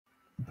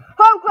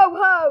ho,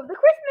 ho! The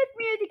Christmas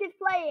music is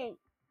playing,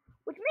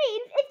 which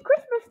means it's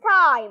Christmas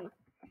time.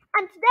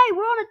 And today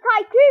we're on a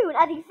Tycoon.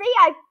 As you see,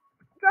 I'm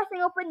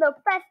dressing up in the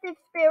festive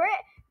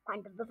spirit.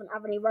 Santa doesn't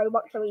have any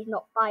Robux, so he's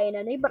not buying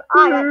any. But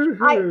I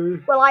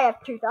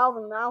have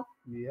 2,000 now.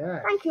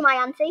 Yes. Thank you, my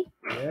auntie.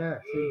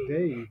 Yes,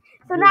 indeed.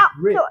 So You're now,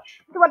 rich.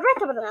 so I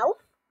dressed up as an elf.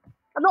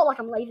 I'm not like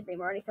I'm lazy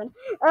beam or anything.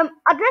 I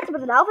dressed up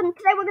as an elf, and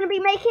today we're going to be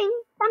making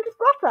Santa's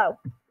grotto.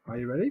 Are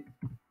you ready?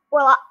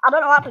 Well, I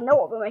don't know how to know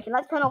what we're making.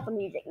 Let's turn off the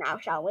music now,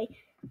 shall we?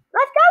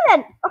 Let's go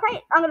then.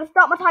 Okay, I'm going to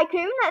start my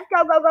Tycoon. Let's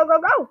go, go, go, go,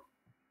 go.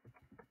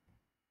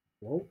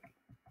 Whoa.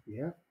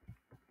 Yeah.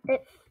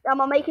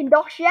 Am I making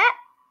dosh yet?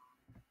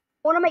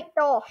 I want to make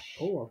dosh.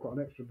 Oh, I've got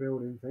an extra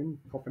building thing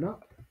popping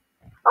up.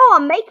 Oh,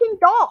 I'm making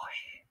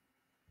dosh.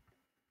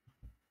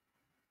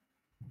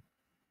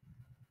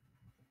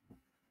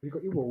 Have you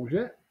got your walls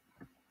yet?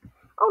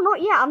 Oh,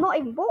 not yet. I've not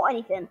even bought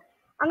anything.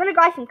 I'm going to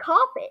buy some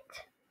carpet.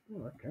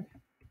 Oh, okay.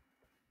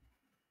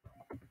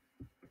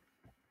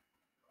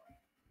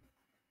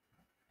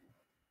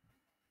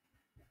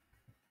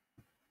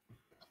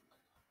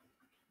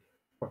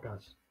 What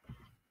does?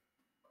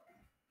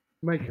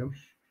 Make them.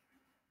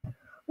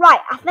 Right,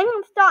 I think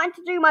I'm starting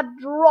to do my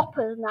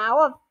droppers now.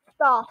 I've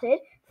started.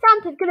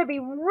 Santa's going to be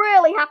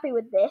really happy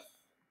with this.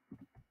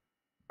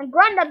 And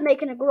Grandad's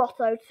making a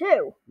grotto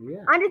too.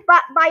 Yeah. I'm just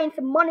buying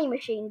some money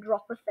machine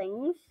dropper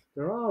things.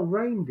 There are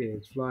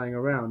reindeers flying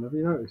around. Have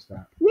you noticed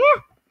that?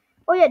 Yeah.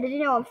 Oh yeah, did you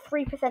know I'm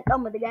 3%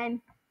 done with the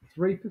game?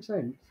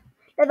 3%?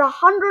 There's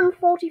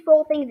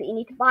 144 things that you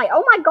need to buy.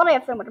 Oh my god, I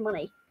have so much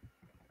money.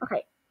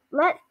 Okay,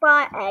 let's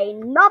buy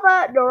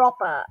another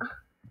dropper.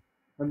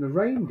 And the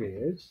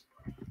reindeers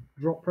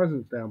drop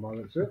presents down by the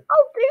looks of it.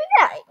 Oh, do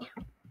they?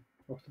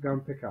 I'll have to go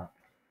and pick up.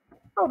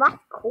 Oh,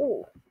 that's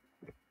cool.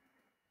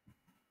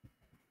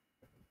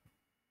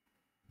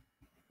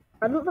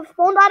 Presents have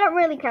spawned. I don't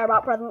really care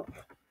about presents.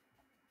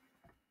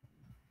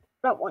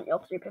 I don't want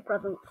your stupid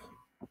presents.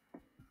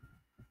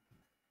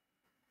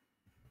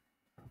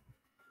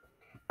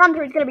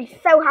 Santa is going to be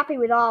so happy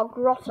with our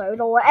grottos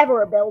or whatever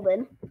we're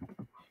building.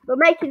 We're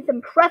making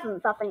some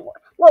presents, I think.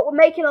 Look, we're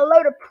making a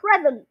load of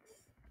presents.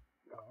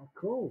 Oh,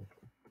 cool.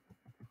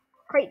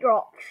 Crate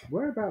drops.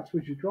 Whereabouts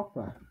was your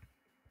dropper?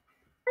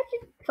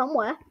 Just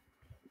somewhere.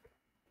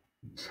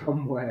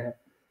 Somewhere.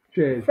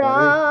 Cheers, buddy.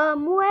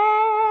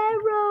 Somewhere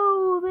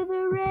over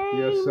the rainbow.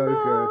 You're so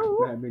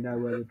good. Letting me know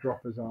where the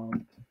droppers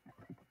aren't.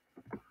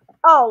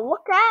 Oh,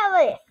 look at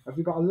this. Have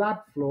you got a lab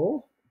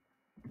floor?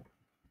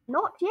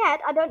 Not yet.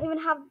 I don't even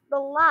have the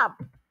lab.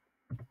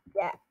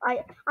 Yeah,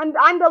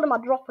 I'm building my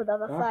droppers, as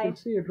I say. I can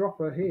see a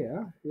dropper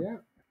here. Yeah.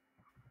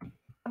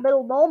 I'm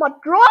building all my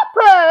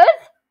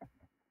droppers.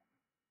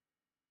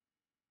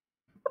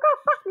 Look how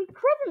fast my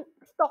present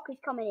stock is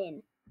coming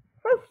in.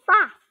 So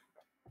fast.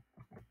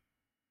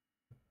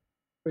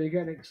 So you're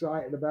getting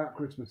excited about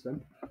Christmas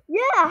then?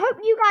 Yeah, I hope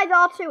you guys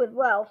are too as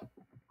well.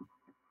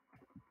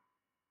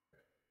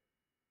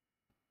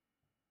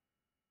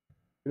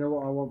 You know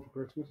what I want for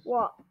Christmas?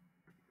 What?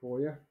 For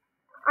you?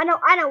 I know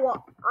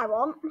what I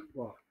want.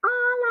 What?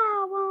 All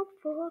I want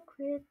for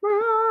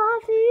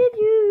Christmas is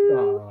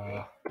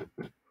you.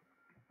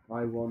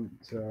 I want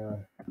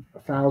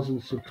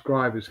 1,000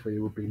 subscribers for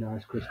you would be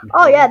nice Christmas.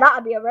 Oh yeah, that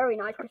would be a very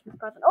nice Christmas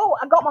present. Oh,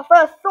 I got my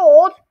first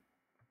sword.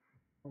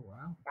 Oh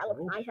wow. That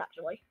looks nice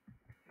actually.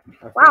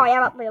 I Wow, I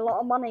have actually a lot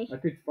of money. I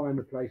did find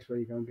a place where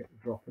you go and get the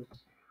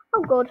droppers.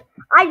 Oh good.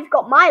 I just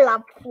got my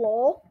lab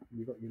floor.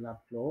 You got your lab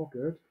floor,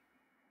 good.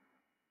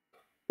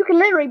 You can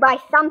literally buy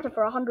Santa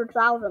for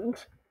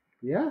 100,000.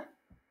 Yeah.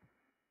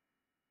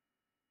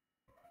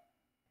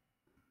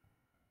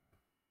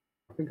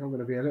 I think I'm going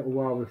to be a little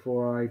while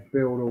before I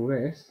build all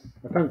this.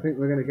 I don't think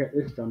we're going to get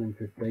this done in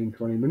 15,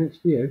 20 minutes,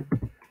 do you?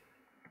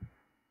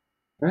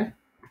 Eh?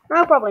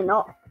 No, probably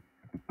not.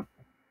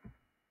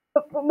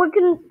 But we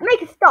can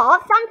make a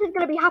start. Santa's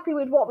going to be happy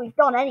with what we've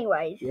done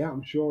anyways. Yeah,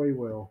 I'm sure he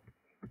will.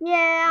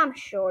 Yeah, I'm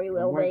sure he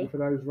will I'm waiting be. for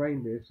those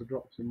reindeers to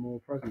drop some more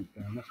presents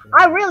down. That's what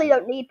I really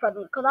don't need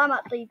presents because I'm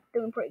actually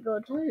doing pretty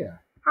good. Oh, yeah.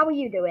 How are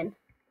you doing?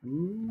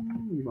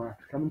 You might have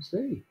to come and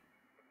see.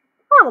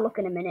 I'll have a look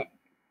in a minute.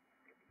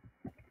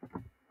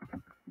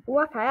 Ooh,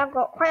 okay, I've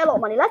got quite a lot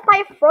of money. Let's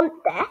buy a front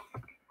desk.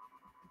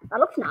 That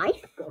looks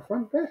nice. Got a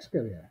front desk,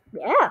 have you?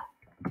 Yeah.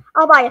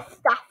 I'll buy a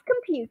staff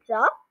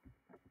computer.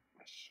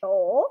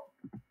 Sure.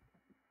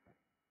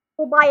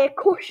 We'll buy a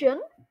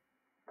cushion.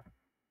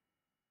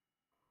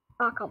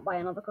 I can't buy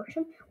another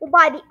cushion. We'll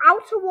buy the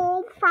outer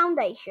wall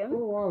foundation.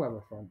 Oh, I'll have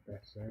a front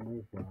desk then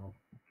as well.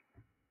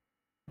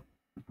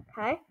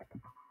 Okay.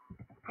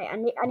 Okay,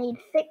 I need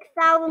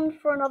 6,000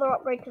 for another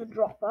upgrade to the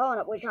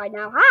dropper, which I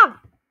now have.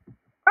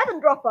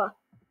 Present dropper.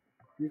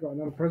 You got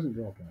another present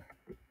dropper.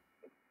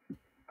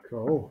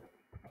 Cool.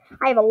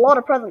 I have a lot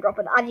of present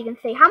droppers, as you can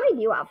see. How many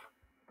do you have?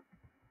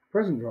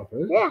 Present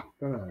droppers? Yeah.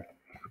 Don't know.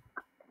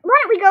 Why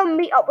don't we go and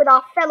meet up with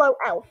our fellow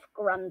elf,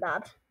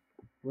 Grandad?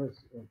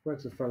 Where's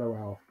the fellow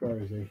elf? Where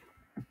is he?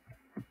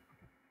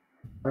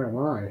 Where am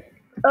I?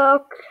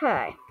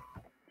 Okay.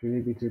 Do you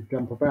need me to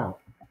jump about?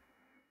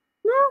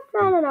 No,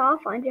 I'll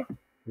find you.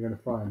 You're going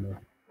to find me.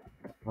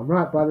 I'm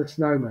right by the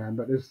snowman,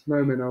 but there's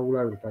snowmen all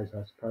over the place,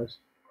 I suppose.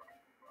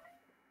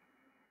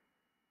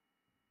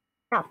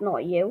 That's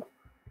not you.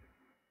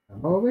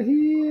 I'm over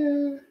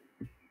here.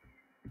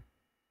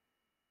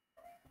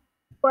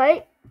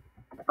 Wait,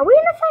 are we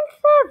in the same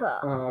server?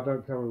 Oh,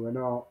 don't tell me we're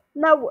not.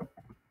 No.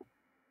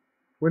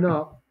 We're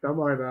not. Don't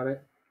worry about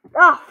it.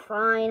 Oh,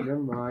 fine. Never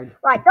mind.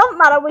 Right, don't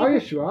matter. Oh,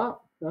 yes, you are.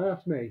 No,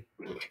 that's me.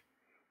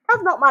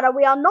 Does not matter.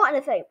 We are not in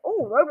the same.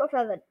 Oh, Roblox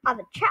has a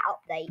chat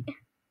update.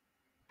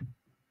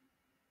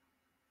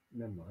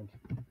 Never mind.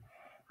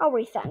 I'll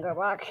reset and go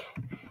back.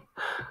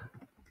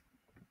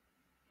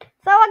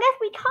 So I guess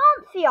we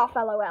can't see our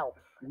fellow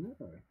elves. No.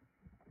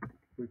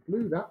 We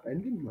blew that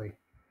then, didn't we?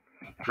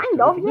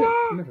 Kind of,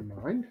 yeah. Never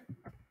mind.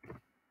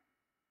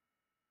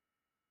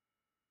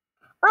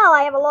 Well,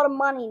 I have a lot of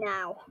money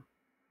now.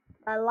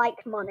 I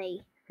like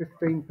money.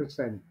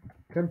 15%.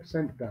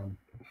 10% done.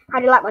 How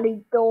do you like my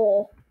new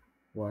door?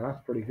 Well,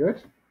 that's pretty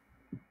good.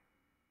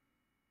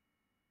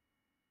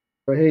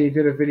 But here you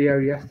did a video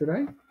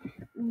yesterday.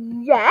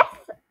 Yes,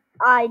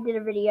 I did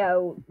a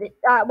video.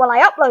 Well,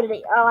 I uploaded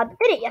it. I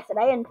did it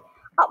yesterday and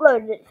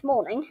uploaded it this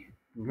morning.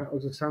 And that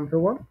was a Santa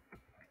one.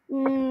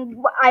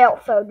 I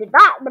also did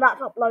that, but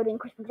that's uploading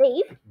Christmas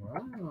Eve.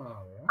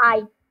 Wow.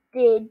 I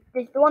did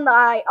this. The one that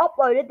I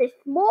uploaded this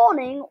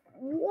morning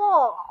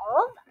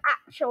was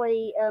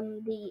actually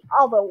the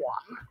other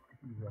one.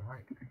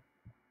 Right.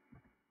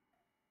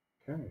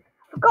 Okay. I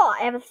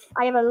forgot.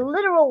 I have a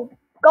literal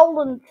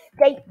golden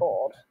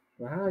skateboard.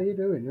 So how are you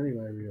doing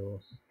anyway with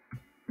yours?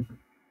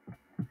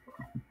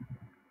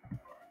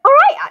 All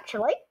right,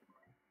 actually.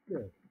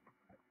 Good.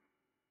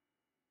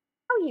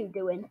 How are you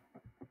doing?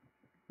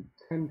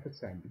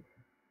 10%.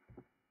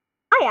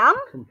 I am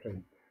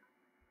Complete.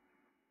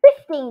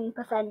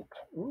 15%.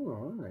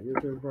 All right, you're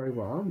doing very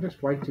well. I'm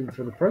just waiting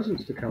for the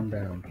presents to come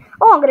down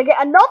Oh, I'm gonna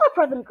get another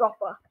present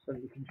dropper. so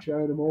that you can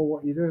show them all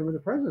what you're doing with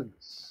the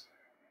presents.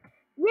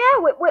 Yeah,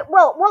 well,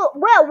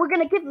 we're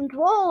gonna give them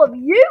to all of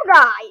you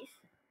guys.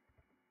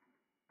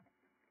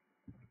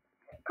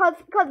 Cause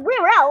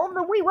we're elves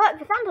and we work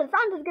for Santa.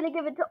 Santa's gonna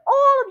give it to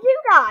all of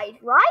you guys,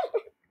 right?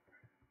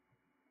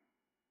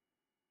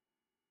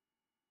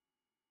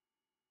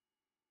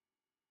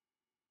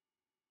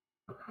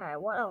 Okay,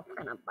 what else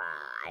can I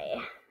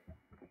buy?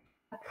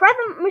 A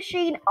present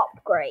machine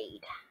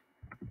upgrade.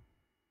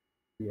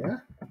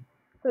 Yeah?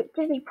 So it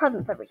gives me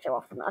presents every so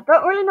often. I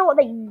don't really know what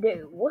they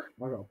do.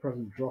 I got a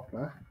present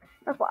dropper.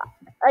 That's what.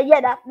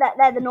 Yeah,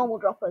 they're the normal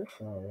droppers.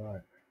 Oh,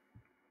 right.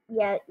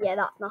 Yeah,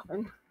 that's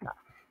nothing.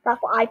 That's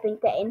what I've been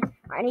getting.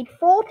 I need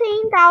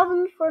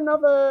 14,000 for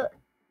another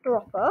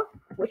dropper,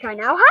 which I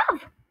now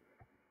have.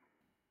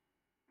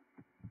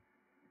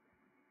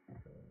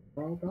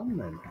 Well done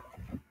then.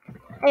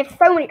 I have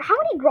so many. How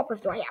many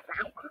droppers do I have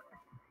now?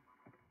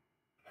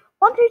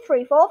 1, 2,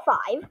 3, 4,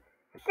 5,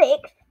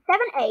 6,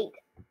 7, 8,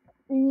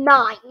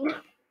 9.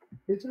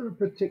 Is there a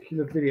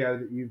particular video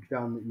that you've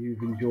done that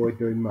you've enjoyed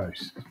doing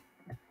most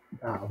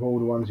out of all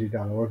the ones you've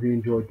done, or have you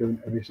enjoyed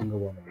doing every single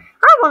one of them?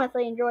 I've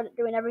honestly enjoyed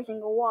doing every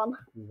single one.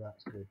 Well,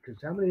 that's good.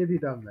 Because how many have you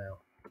done now?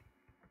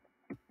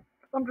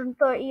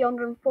 130,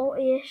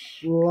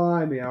 140-ish.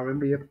 Blimey, I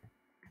remember you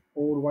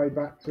all the way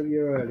back to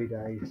your early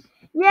days.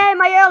 Yeah, in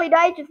my early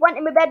days, just went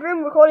in my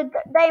bedroom, recorded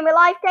Day in My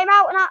Life, came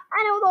out, and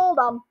it was all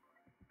done.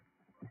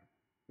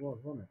 It was,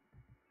 wasn't it?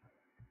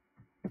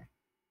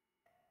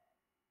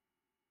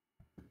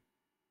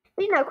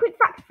 But, you know, quick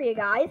facts for you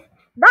guys.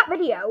 That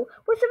video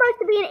was supposed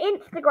to be an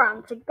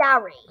Instagram to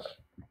Gary.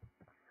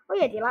 Oh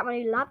yeah, do you like my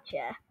new lab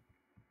chair?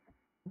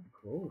 Oh,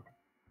 cool.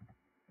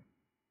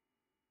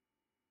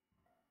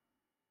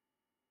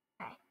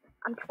 Okay,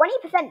 I'm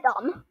 20%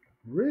 done.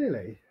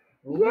 Really?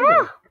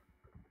 Yeah.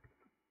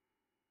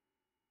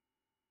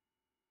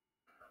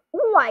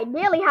 Oh, I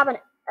nearly have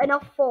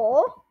enough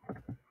for...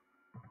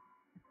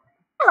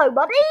 Hello,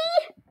 buddy!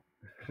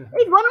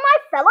 He's one of my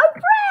fellow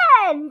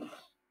friends!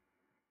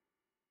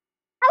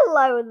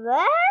 Hello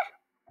there!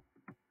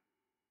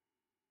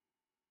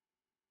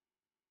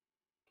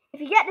 If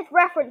you get this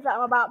reference that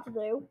I'm about to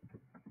do,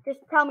 just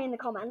tell me in the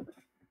comments.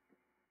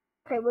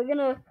 Okay, we're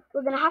gonna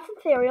have some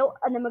cereal,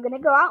 and then we're gonna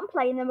go out and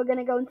play, and then we're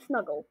gonna go and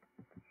snuggle.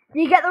 Do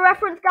you get the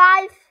reference,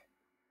 guys?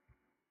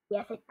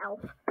 Yes, it's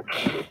Elf.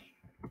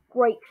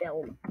 Great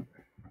film.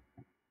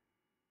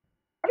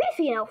 Have you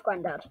seen Elf,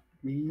 Grandad?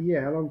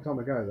 Yeah, a long time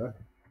ago though.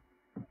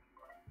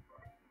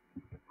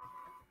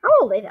 How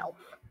old is Elf?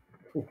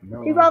 Oh,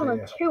 no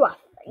 2002, idea. I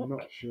think. I'm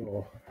not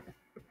sure.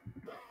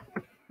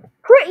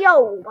 Pretty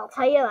old, I'll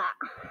tell you that.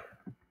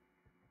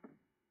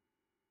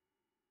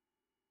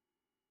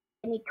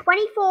 I need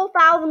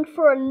 24,000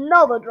 for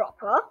another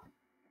dropper,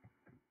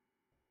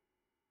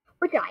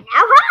 which I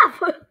now have.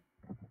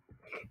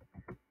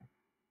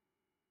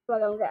 So I'm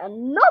going to get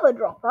another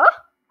dropper.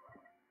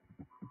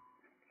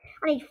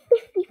 I need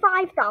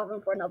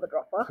 55,000 for another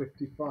dropper.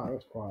 55,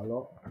 that's quite a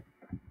lot.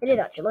 It is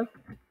actually.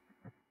 I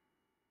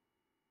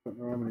don't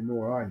know how many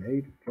more I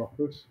need.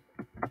 Droppers.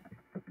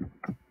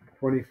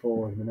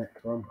 24 is the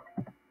next one.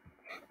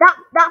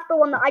 That's the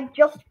one that I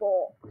just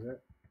bought. Is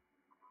it?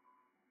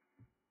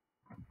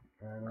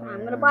 I'm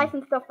going to buy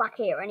some stuff back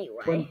here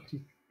anyway.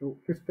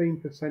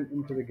 15%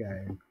 into the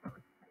game.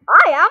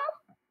 I am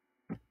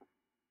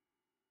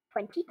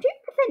 22%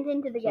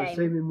 into the So game.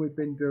 assuming we've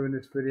been doing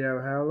this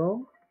video how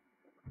long?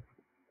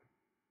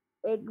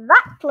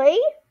 Exactly.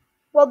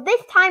 Well,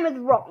 this time is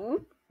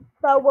wrong.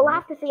 So we'll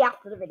have to see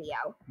after the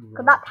video.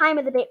 Because that time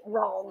is a bit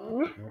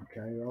wrong.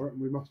 Okay, well,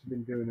 we must have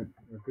been doing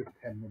a good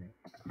 10 minutes.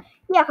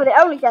 Yeah, because it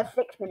only says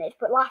 6 minutes.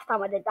 But last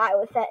time I did that,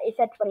 it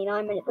said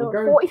 29 minutes. It was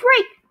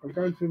 43. I'm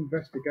going to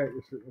investigate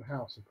this little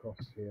house across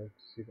here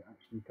to see if it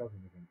actually does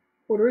anything.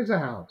 Oh, there is a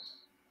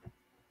house.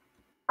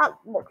 That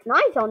looks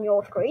nice on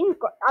your screen.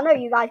 I know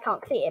you guys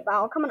can't see it, but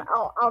I'll go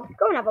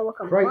and have a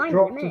look on mine in a Crate minute.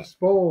 drops have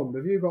spawned.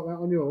 Have you got that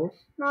on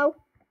yours? No.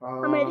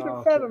 I'm in a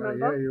different server,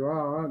 remember? Yeah, you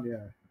are, aren't you?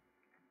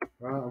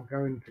 Right, I'm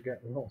going to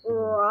get lots of them.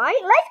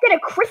 Right, let's get a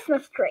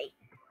Christmas tree.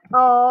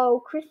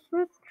 Oh,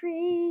 Christmas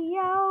tree,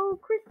 oh,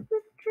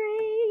 Christmas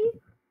tree.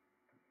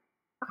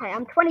 Okay,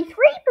 I'm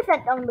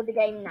 23% done with the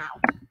game now.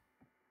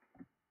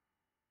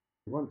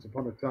 Once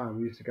upon a time,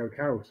 we used to go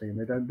carol singing.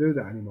 They don't do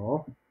that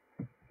anymore.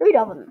 Who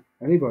doesn't?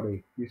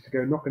 Anybody used to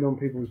go knocking on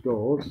people's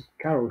doors,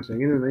 carol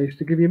singing, and they used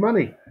to give you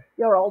money.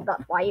 You're old,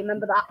 that's why you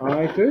remember that.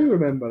 I do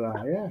remember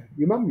that, yeah.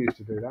 Your mum used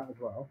to do that as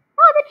well.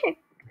 Oh, did she?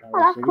 Oh,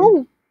 that's singing.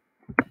 cool.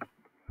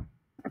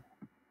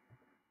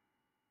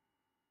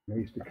 They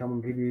used to come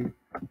and give you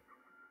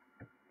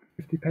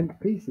 50p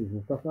pieces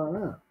and stuff like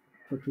that,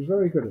 which was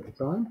very good at the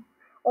time.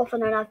 Also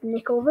known as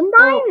nickels and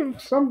dimes. Oh,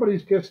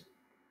 somebody's just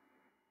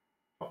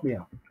knocked me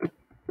up.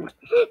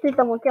 Did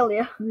someone kill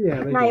you?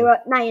 Yeah, they now did.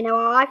 Now you know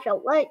how I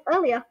felt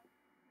earlier.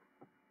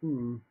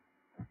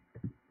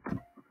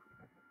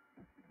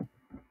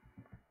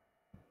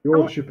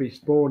 Yours should be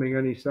spawning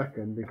any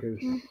second because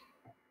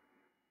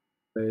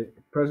the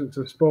presents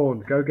have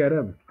spawned. Go get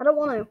them. I don't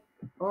want to.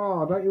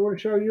 Oh, don't you want to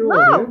show your No,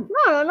 audience?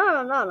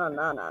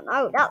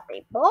 no. That'd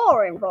be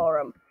boring for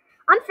them.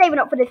 I'm saving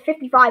up for this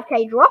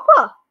 55k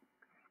dropper.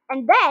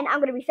 And then I'm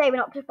going to be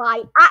saving up to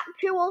buy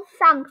actual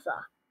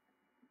Santa.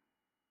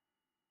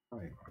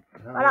 Right.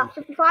 Right, that's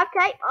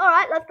 55k.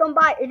 Alright, let's go and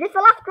buy. Is this the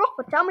last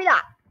dropper? Tell me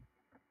that.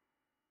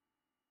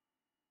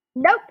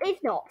 Nope,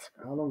 it's not.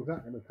 How long is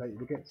that going to take you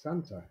to get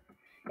Santa?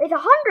 It's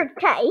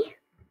 100k.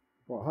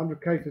 What,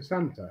 100k for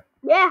Santa?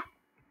 Yeah.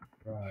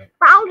 Right.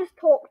 But I'll just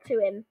talk to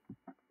him.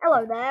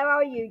 Hello there, how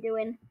are you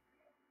doing?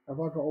 Have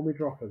I got all my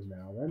droppers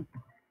now then?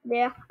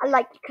 Yeah, I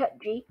like your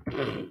cut, G.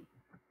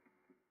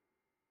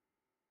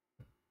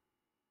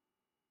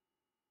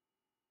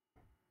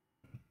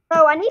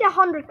 So I need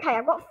 100k.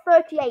 I've got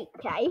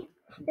 38k.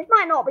 This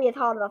might not be as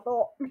hard as I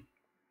thought.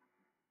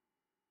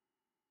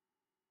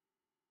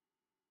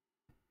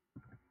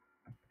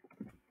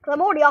 Because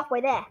I'm already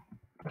halfway there.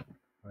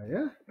 Oh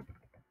yeah?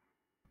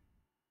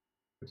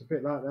 It's a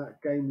bit like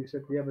that game you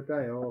said the other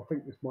day. Oh, I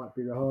think this might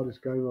be the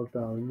hardest game I've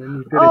done. And then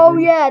you did Oh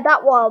it yeah,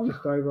 that one.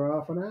 just over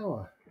half an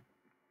hour.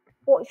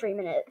 43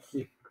 minutes.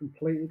 You've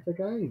completed the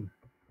game.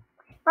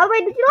 By the way,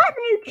 did you like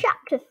the new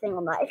chapters thing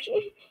on that? I should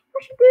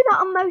do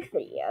that on most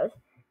videos.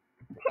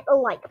 Hit the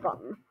like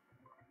button.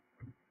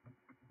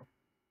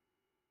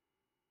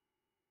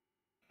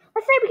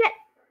 Let's say we get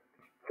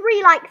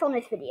 3 likes on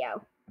this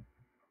video.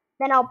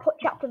 Then I'll put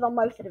chapters on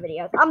most of the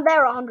videos. I'm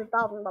there at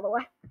 100,000, by the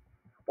way.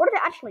 What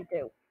does it actually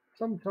do?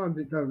 Sometimes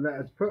it don't let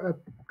us put a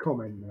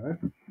comment though.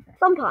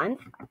 Sometimes.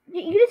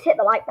 You just hit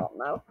the like button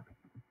though.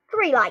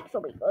 3 likes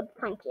will be good,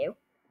 thank you.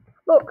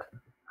 Look,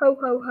 ho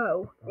ho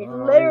ho. It's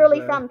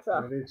literally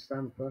Santa. It is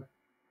Santa.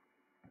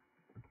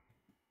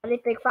 And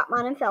this big fat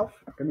man himself.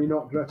 Can you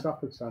not dress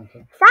up as Santa?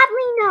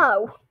 Sadly,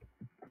 no.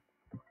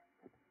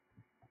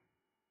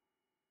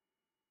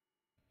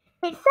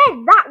 It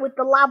said that with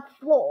the lab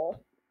floor.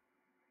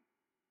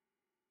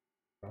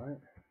 Right.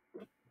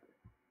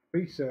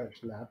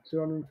 Research lab,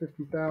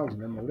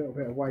 250,000. I'm a little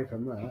bit away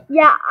from that.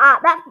 Yeah,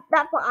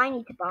 that's what I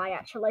need to buy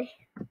actually.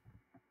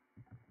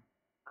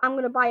 I'm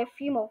gonna buy a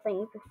few more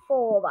things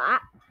before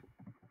that.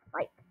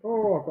 Like,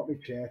 oh, I've got my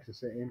chair to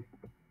sit in.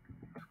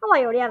 Oh,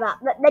 I already have that.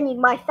 Then you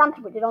can buy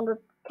Santa, which is 100k.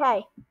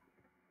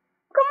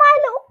 Look at my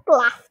little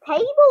glass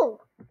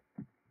table.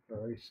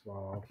 Very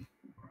suave.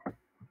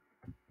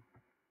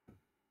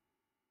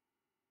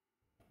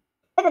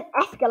 There's an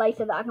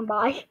escalator that I can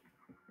buy.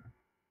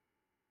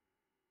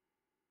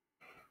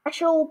 I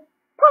shall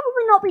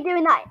probably not be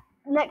doing that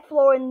next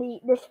floor in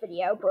this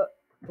video, but...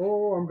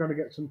 Oh, I'm going to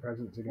get some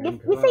presents again.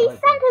 You see,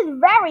 Santa's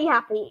very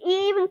happy.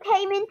 He even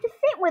came in to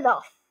sit with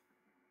us.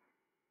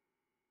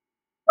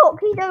 Look,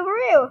 he's over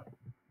here.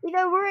 He's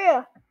over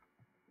here.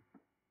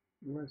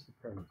 Where's the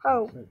presents?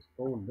 Oh. It's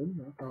spawned in.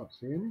 I can't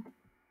see any.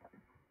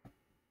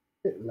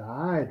 It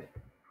lied.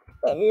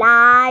 It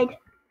lied.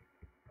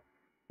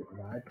 It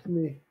lied to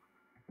me.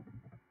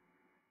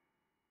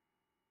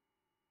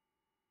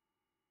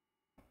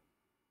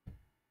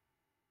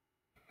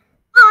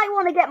 I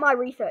want to get my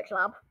research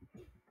lab.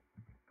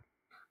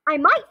 I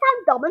might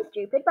sound dumb and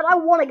stupid, but I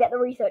want to get the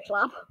research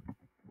lab.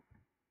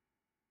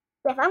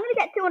 Yes, I'm going to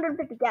get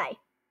 250k.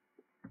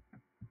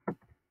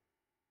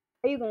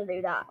 Are you going to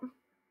do that?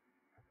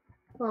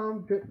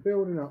 I'm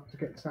building up to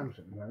get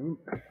Santa at the moment.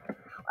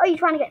 Oh, you're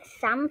trying to get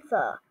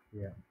Santa.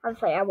 Yeah. I'd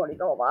say I already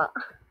got that.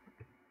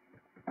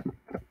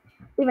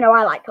 Even though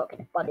I like talking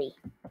to Buddy.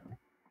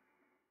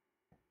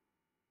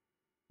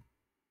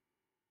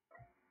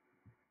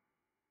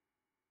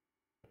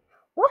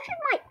 What should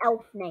my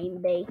elf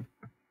name be?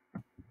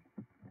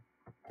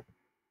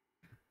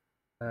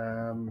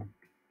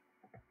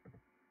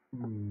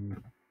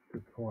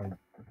 Good point.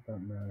 I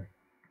don't know.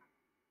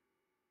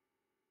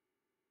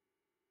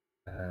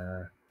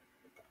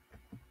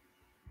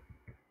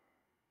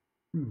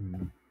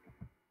 Can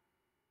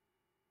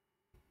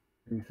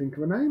you think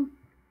of a name?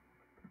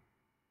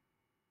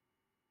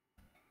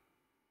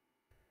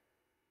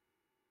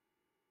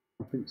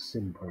 I think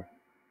simple.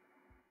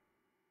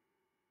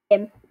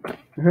 Jim.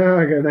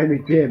 Okay, name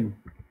is Jim.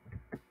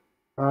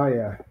 Oh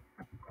yeah.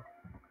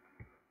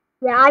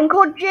 Yeah, I'm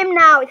called Jim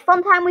now. It's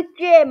fun time with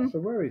Jim. So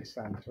where is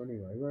Santa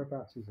anyway?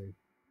 Whereabouts is he?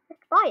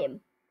 Let's buy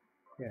him.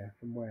 Yeah,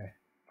 from where?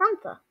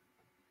 Santa.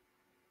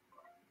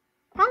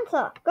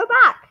 Santa, go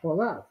back.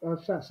 Well,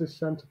 that's his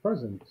Santa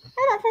presents.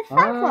 Oh, that says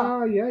Santa.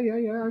 Ah, yeah.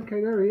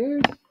 Okay, there he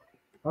is.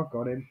 I've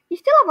got him. You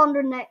still have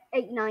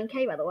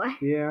 189k, by the way.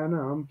 Yeah, I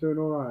know. I'm doing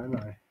all right, aren't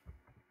I?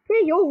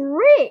 Yeah, you're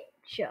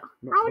rich.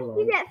 Not How for did long.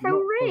 you get so Not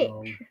for rich?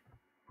 long.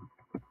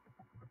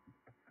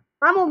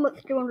 I'm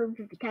almost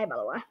 250k, by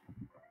the way.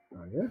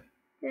 Oh yeah.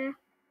 Yeah.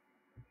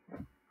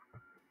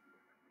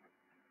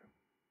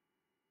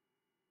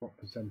 What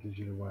percentage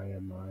of the way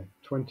am I?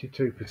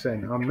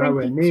 22%. I'm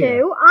nowhere 22.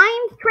 near.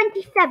 I'm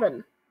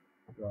 27.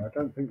 Well, I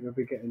don't think we'll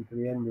be getting to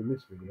the end of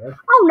this video.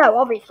 Oh no,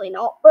 obviously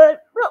not.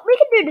 But look, we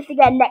can do this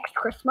again next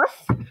Christmas.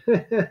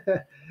 Do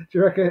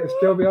you reckon it'll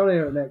still be on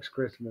here at next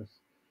Christmas?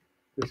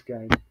 This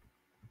game.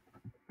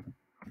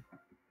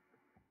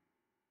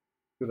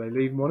 Do they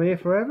leave them on here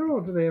forever,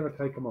 or do they ever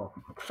take them off?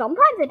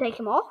 Sometimes they take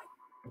them off.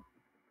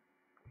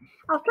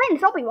 I was playing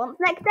Zombie once.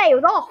 Next day it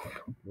was off.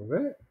 Was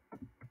it?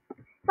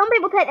 Some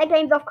people take their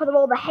games off because of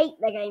all the hate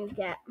their games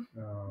get.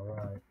 Oh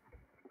right.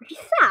 Which is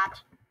sad.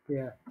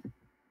 Yeah.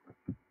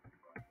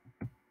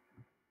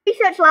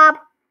 Research lab.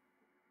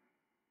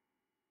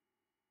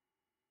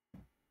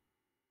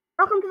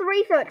 Welcome to the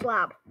research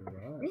lab.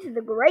 Right. This is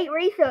a great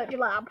research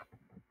lab.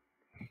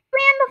 Can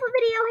we end off the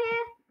video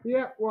here?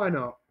 Yeah, why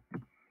not?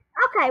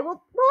 Okay,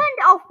 well, we'll end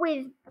it off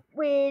with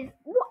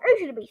who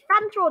should it be,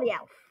 Santa or the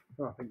elf?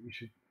 Well, I think we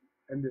should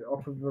end it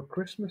off with a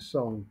Christmas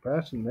song,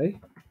 personally.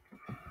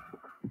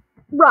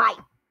 Right.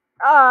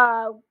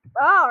 All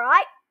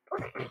right.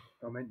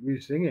 I meant you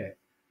sing it.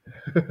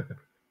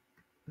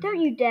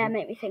 Don't you dare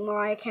make me sing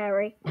Mariah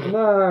Carey.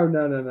 No.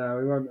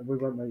 We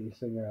won't make you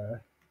sing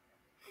her.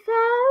 So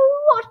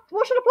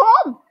what should I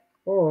put on?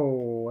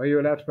 Oh, are you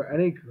allowed to put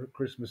any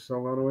Christmas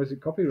song on, or is it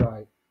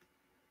copyright?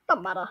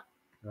 Doesn't matter.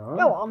 No.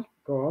 Go on.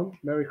 Go on.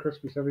 Merry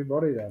Christmas,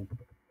 everybody, then.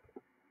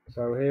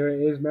 So here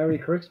it is, Merry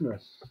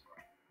Christmas.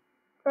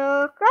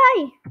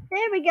 Okay,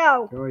 here we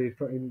go. Oh, you're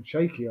putting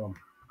shaky on.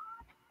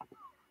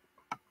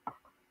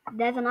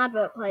 There's an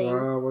advert playing.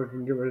 Oh, we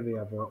can get rid of the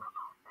advert.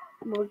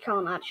 Well, we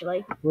can't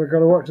actually. We've got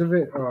to watch the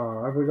video.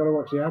 Oh, have we got to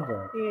watch the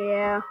advert?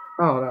 Yeah.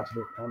 Oh, that's a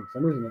bit pants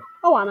then, isn't it?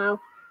 Oh, I know.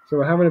 So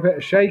we're having a bit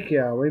of shaky,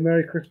 are we?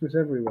 Merry Christmas,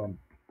 everyone.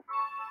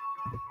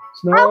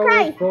 Snow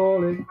is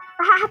falling.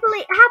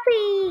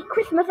 Happy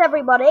Christmas,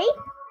 everybody.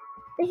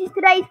 This is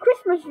today's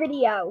Christmas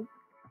video.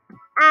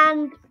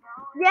 And,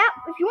 yeah,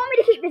 if you want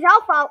me to keep this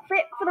elf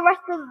outfit for the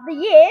rest of the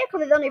year, because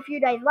there's only a few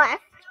days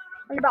left,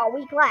 only about a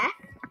week left,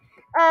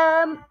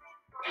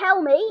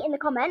 tell me in the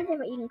comments, if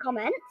you can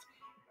comment.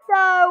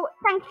 So,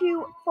 thank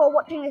you for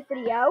watching this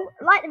video.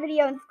 Like the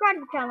video and subscribe to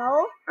the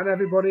channel. And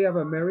everybody have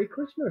a Merry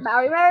Christmas.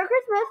 Merry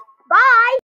Christmas. Bye!